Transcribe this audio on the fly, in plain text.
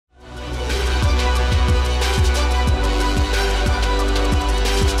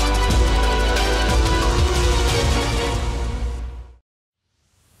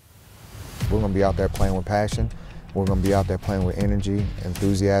be out there playing with passion. We're going to be out there playing with energy,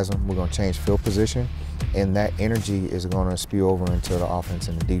 enthusiasm. We're going to change field position, and that energy is going to spew over into the offense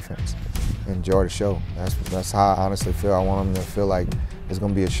and the defense. Enjoy the show. That's how I honestly feel. I want them to feel like it's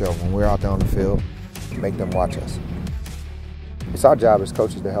going to be a show. When we're out there on the field, make them watch us. It's our job as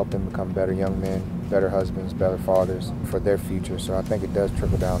coaches to help them become better young men, better husbands, better fathers for their future. So I think it does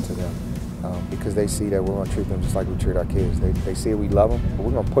trickle down to them because they see that we're going to treat them just like we treat our kids. They see we love them, but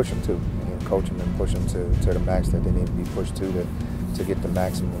we're going to push them too, and coach them and push them to the max that they need to be pushed to get the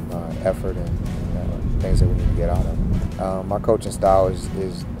maximum effort and things that we need to get out of them. My coaching style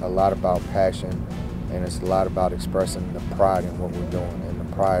is a lot about passion, and it's a lot about expressing the pride in what we're doing and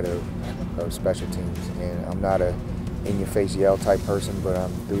the pride of special teams. And I'm not a in-your-face yell type person, but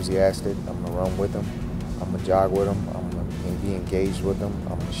I'm enthusiastic. I'm gonna run with them. I'm gonna jog with them. I'm gonna be engaged with them.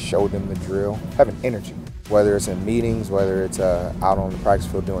 I'm gonna show them the drill. Having energy, whether it's in meetings, whether it's out on the practice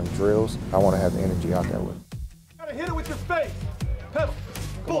field doing drills, I want to have the energy out there with them. You gotta hit it with your face. Pedal.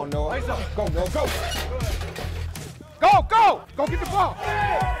 Come on, Noah. Nice up. Go, Noah, go. Go, go! Go get the ball.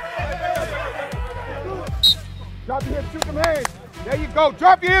 Drop your hips, shoot them hands. There you go.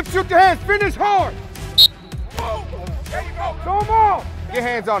 Drop your hips, shoot the hands. Finish hard. There you go. Show them all. Get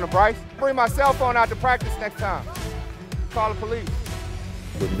hands on them, Bryce. Bring my cell phone out to practice next time. Call the police.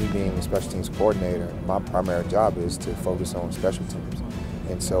 With me being a special teams coordinator, my primary job is to focus on special teams.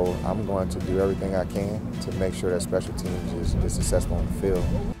 And so I'm going to do everything I can to make sure that special teams is successful on the field.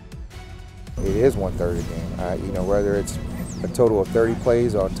 It is 1/3 of the game. You know, whether it's a total of 30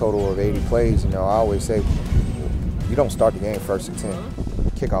 plays or a total of 80 plays, you know, I always say you don't start the game first and 10.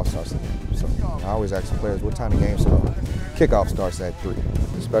 Kickoff starts the game. So I always ask the players, what time the game starts? Kickoff starts at 3.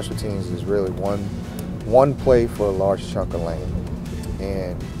 The special teams is really one play for a large chunk of lane.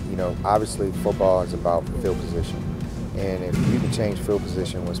 And, you know, obviously football is about field position. And if you can change field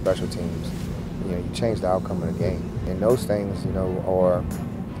position with special teams, you know, you change the outcome of the game. And those things, you know, are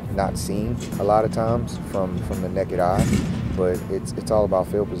not seen a lot of times from the naked eye, but it's all about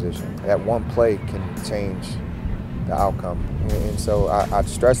field position. That one play can change the outcome. And so I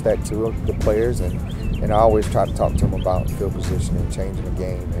stress that to the players, and I always try to talk to them about field position and changing the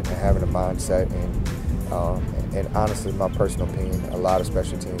game and having a mindset. And honestly, my personal opinion, a lot of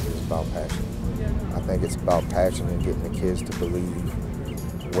special teams is about passion. I think it's about passion and getting the kids to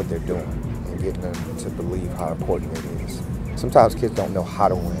believe what they're doing and getting them to believe how important it is. Sometimes kids don't know how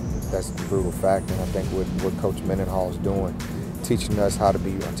to win. That's the brutal fact, and I think what Coach Mendenhall is doing, teaching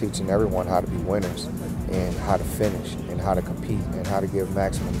everyone how to be winners and how to finish and how to compete and how to give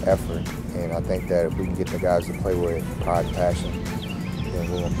maximum effort. And I think that if we can get the guys to play with pride and passion,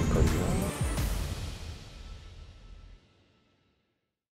 then we're going to be pretty good.